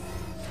bedroom.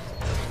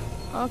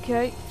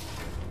 Okay.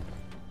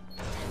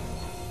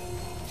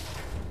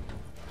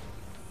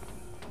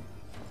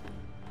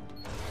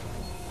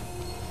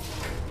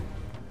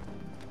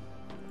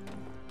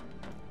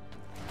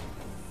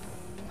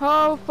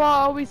 How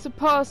far are we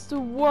supposed to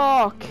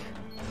walk?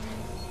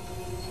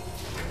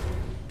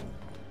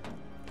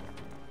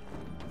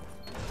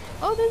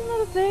 Oh, there's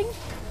another thing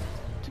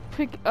to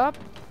pick up.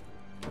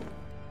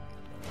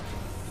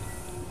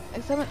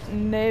 Examine.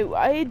 No,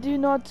 I do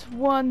not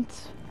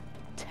want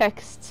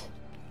text.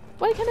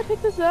 Why can't I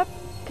pick this up?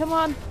 Come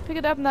on, pick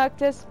it up,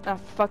 Noctis. Ah,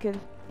 fuck it.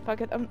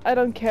 Fuck it. I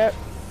don't care.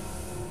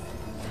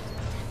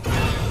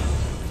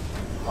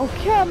 Oh,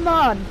 come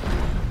on.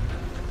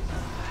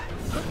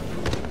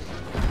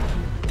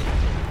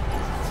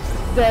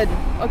 Dead.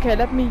 Okay,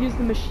 let me use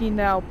the machine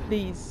now,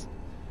 please.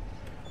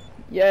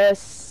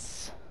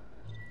 Yes.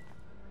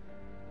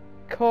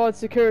 Card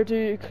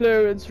security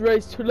clearance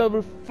raised to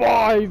level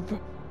 5.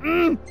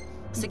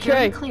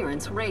 Security Okay.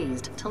 clearance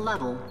raised to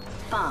level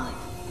 5.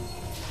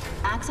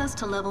 Access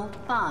to level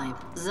 5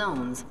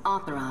 zones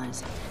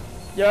authorized.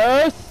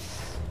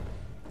 Yes.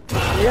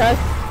 Yes.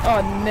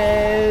 Oh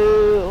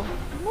no.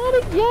 Not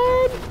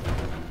again.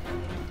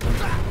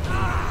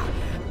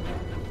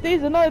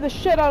 These annoy the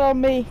shit out of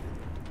me.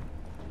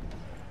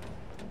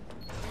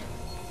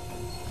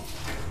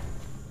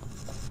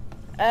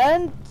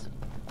 And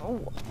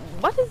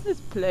what is this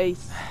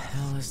place? The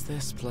hell is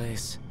this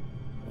place?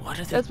 What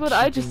are they That's what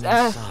I keeping just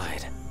asked.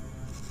 inside?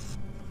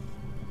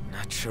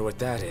 Not sure what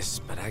that is,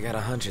 but I got a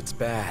hunch it's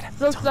bad.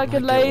 Looks Don't like a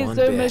it one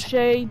laser bit.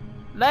 machine.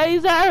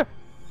 Laser!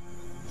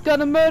 It's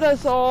gonna murder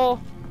us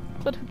all.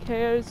 But who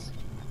cares?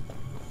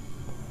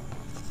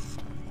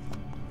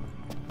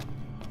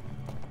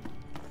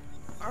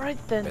 Alright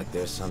then. Bet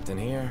there's something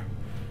here.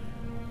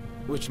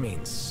 Which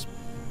means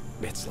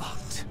it's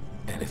locked.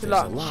 And if It's there's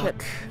locked, a lock,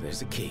 shit.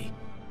 there's a key.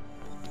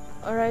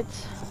 Alright.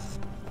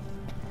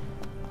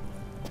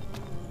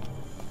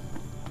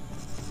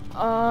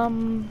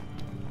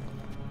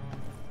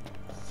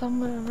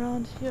 Somewhere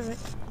around here, right?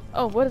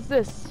 Oh, what is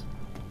this?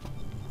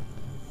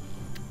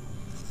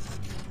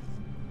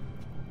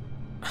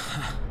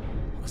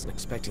 Wasn't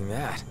expecting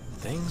that.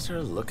 Things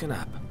are looking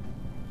up.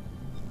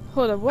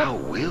 Hold on, what? How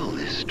will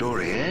this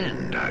story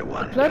end, I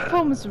wonder?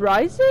 Platform is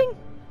rising?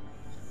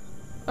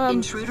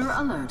 Intruder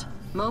alert.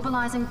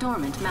 Mobilizing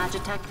dormant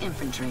Magitech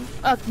infantry.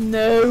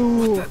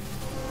 No.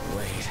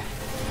 Wait,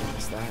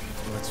 is that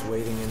what's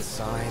waiting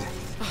inside?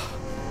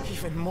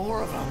 Even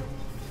more of them.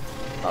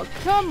 Oh,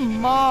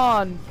 come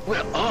on.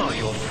 Where are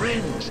your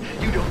friends?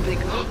 You don't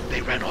think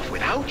they ran off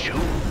without you?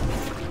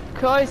 Of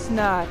course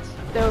not.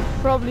 They were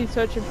probably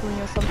searching for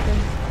me or something.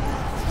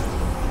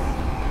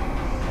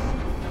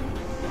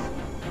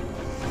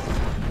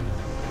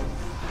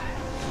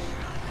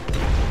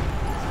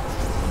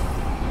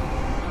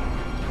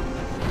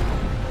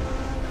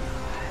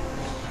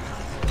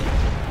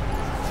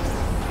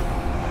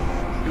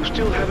 You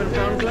still haven't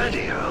found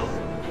Gladio?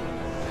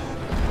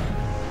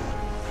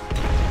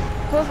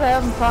 Of course I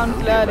haven't found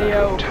Only a matter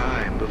Gladio. of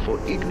time before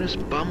Ignis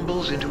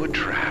bumbles into a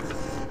trap.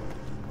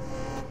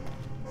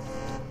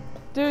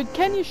 Dude,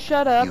 can you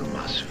shut up? You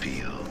must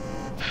feel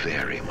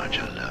very much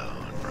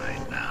alone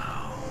right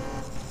now.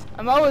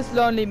 I'm always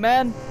lonely,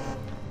 man.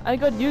 I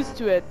got used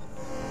to it.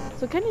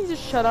 So can you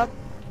just shut up?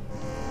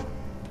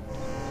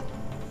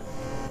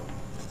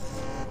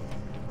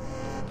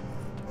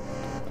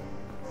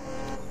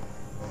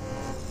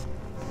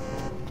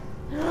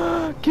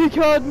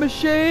 Keycard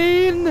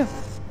machine!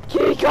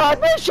 Keycard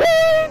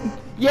machine!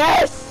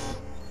 Yes!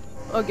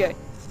 Okay.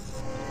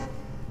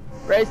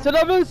 Raise to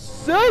level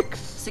 6!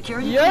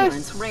 Security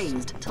Yes! clearance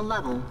raised to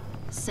level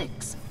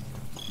 6.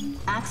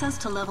 Access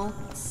to level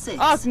 6.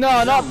 Oh,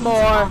 no, not Zones more.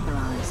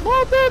 authorized.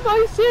 More babe, are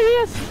you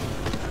serious?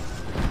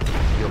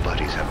 Your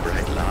buddies have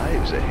bright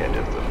lives ahead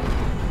of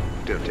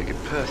them. Don't take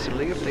it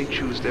personally if they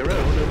choose their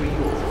own over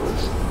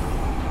yours.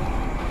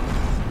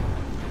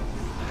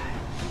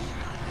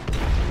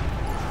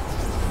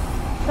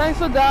 Thanks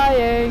for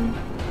dying.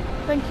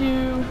 Thank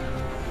you.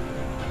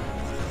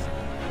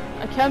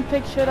 I can't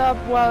pick shit up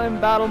while in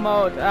battle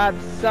mode. That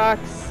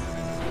sucks.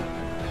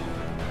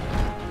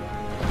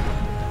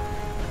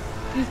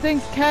 These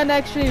things can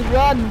actually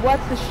run. What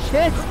the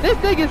shit? This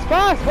thing is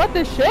fast. What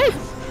the shit?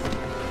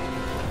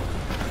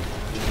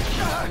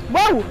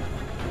 Whoa!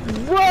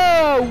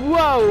 Whoa!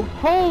 Whoa!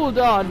 Hold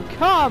on.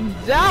 Calm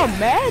down,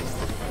 man.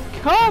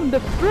 calm the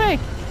frick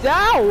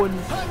down.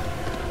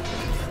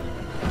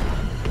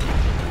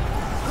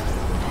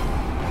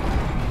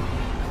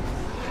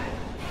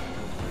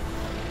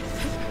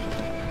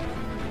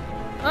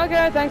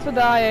 Okay, thanks for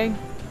dying.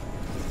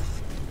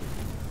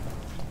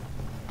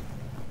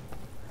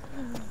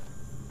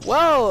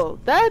 Whoa,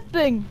 that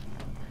thing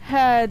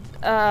had,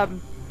 that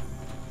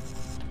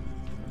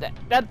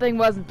thing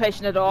wasn't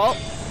patient at all.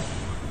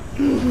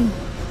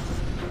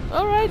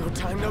 Alright. No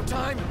time, no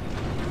time.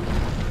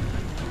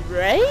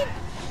 Right?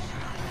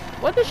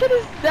 What the shit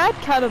is that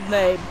kind of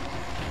name?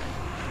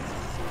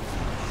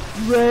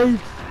 Right.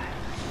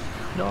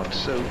 Not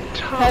so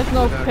tough Has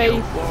no without faith.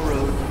 your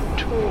borrowed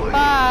toy,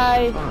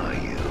 Bye. are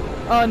you?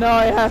 Oh no,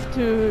 I have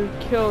to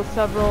kill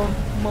several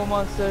more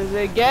monsters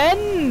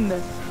again!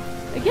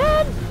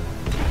 Again?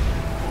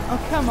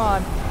 Oh, come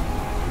on.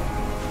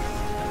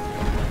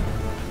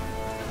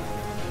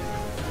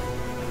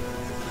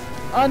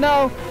 Oh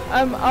no,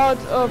 I'm out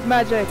of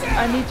magic.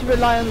 I need to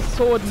rely on the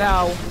sword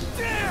now.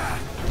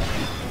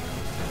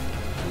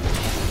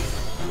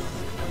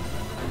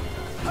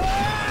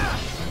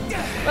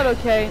 But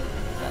okay,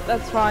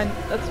 that's fine,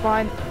 that's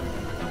fine.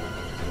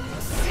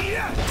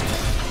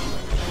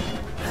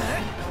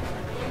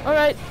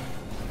 Alright,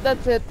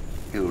 that's it.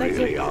 You That's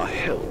really it. are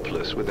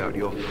helpless without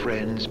your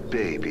friends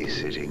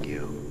babysitting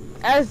you.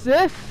 As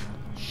if!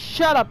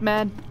 Shut up,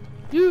 man.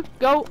 You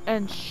go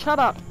and shut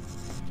up.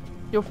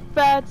 Your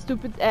fat,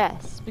 stupid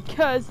ass.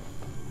 Because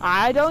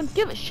I don't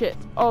give a shit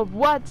of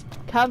what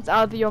comes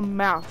out of your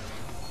mouth.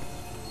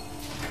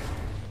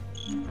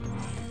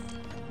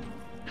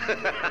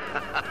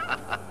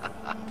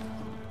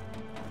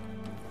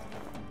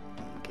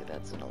 Okay,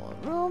 that's a normal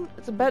room.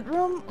 It's a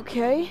bedroom.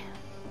 Okay.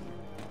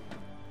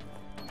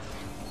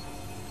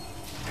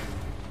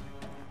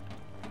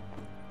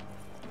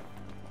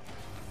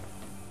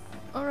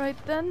 Alright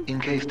then. In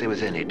case there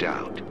was any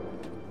doubt,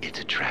 it's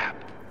a trap.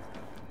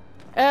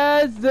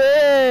 As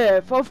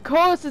if! Of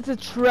course it's a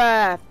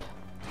trap!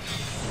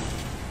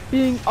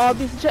 Being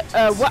obvious.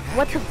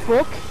 What the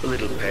fuck? A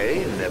little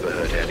pain never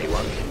hurt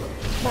anyone.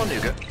 On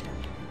you go.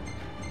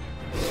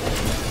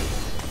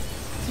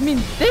 You mean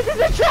this is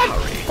a trap?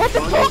 Hurry. What the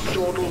While fuck?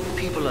 your Jordal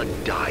people are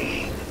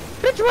dying.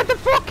 Bitch, what the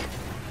fuck?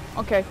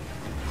 Okay.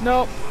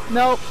 No,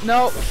 no,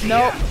 no,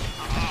 no.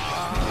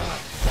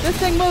 This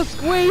thing will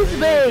squeeze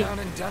me! Down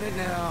and done it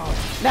now.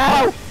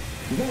 Now!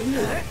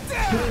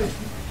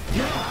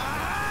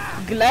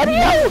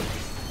 Gladio?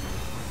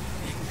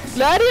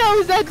 Gladio,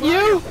 is that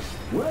you?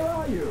 Where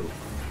are you?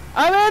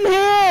 I'm in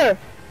here!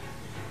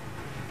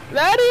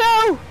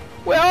 Gladio!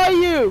 Where are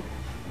you?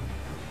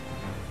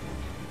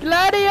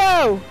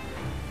 Gladio!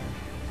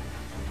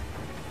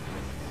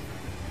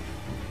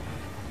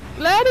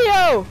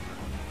 Gladio!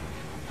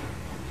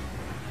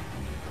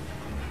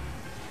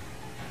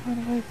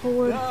 Run away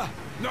forward.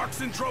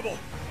 Nox in trouble.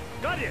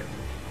 Got you.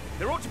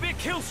 There ought to be a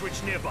kill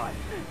switch nearby.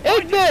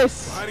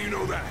 Ignis! How do you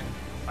know that?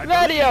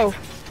 Gladio!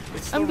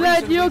 I'm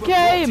glad you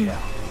came!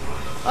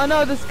 Oh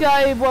no, this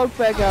guy woke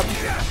back up.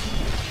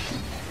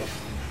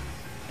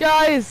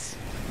 Guys!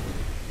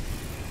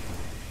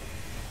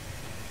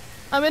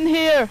 I'm in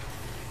here!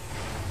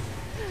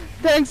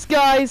 Thanks,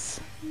 guys!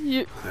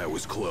 You That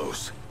was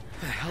close.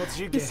 The hell did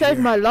you get saved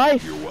here? my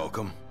life! You're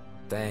welcome.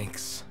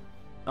 Thanks.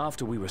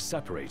 After we were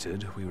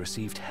separated, we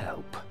received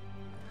help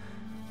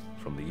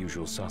from the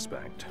usual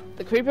suspect.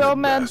 The creepy old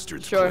man?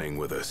 Bastard's Sure. playing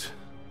with us.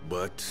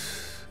 But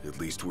at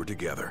least we're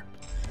together.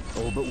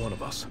 All but one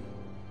of us.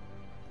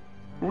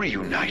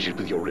 Reunited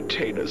with your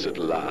retainers at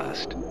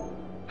last.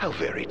 How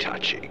very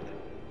touching.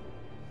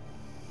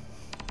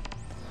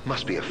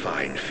 Must be a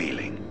fine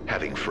feeling,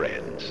 having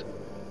friends.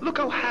 Look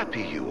how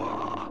happy you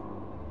are.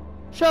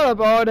 Shut up,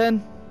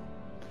 Arden.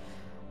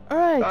 I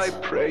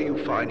Alright. pray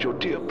you find your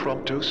dear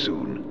Prompto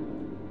soon.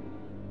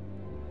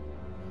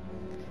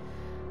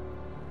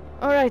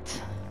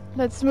 Alright.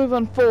 Let's move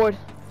on forward.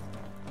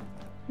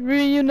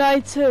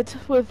 Reunited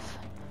with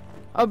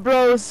our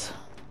bros.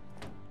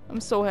 I'm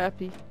so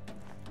happy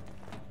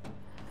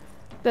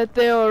that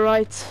they're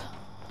alright.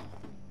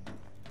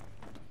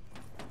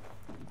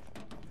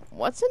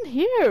 What's in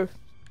here?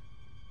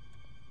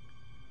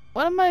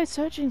 What am I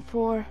searching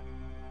for?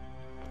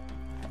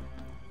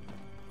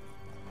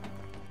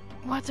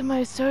 What am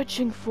I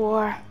searching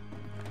for?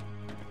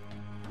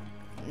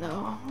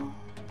 No.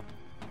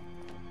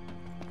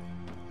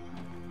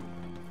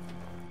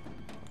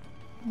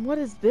 What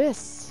is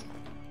this?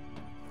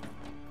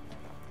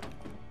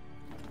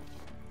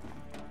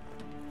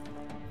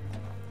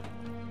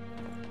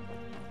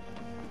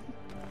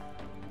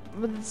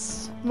 But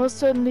it's most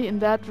certainly in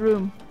that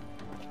room.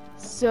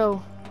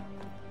 So,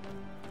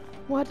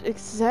 what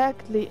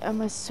exactly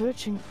am I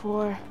searching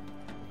for?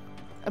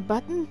 A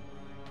button?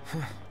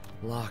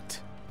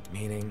 Locked.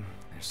 Meaning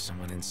there's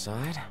someone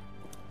inside?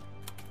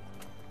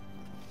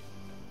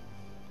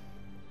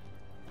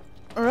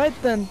 Alright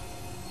then.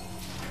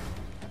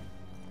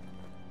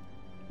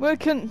 We'll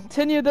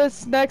continue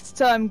this next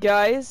time,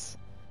 guys.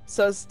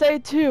 So stay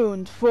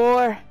tuned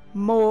for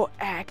more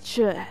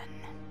action.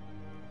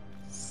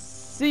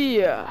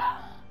 See ya.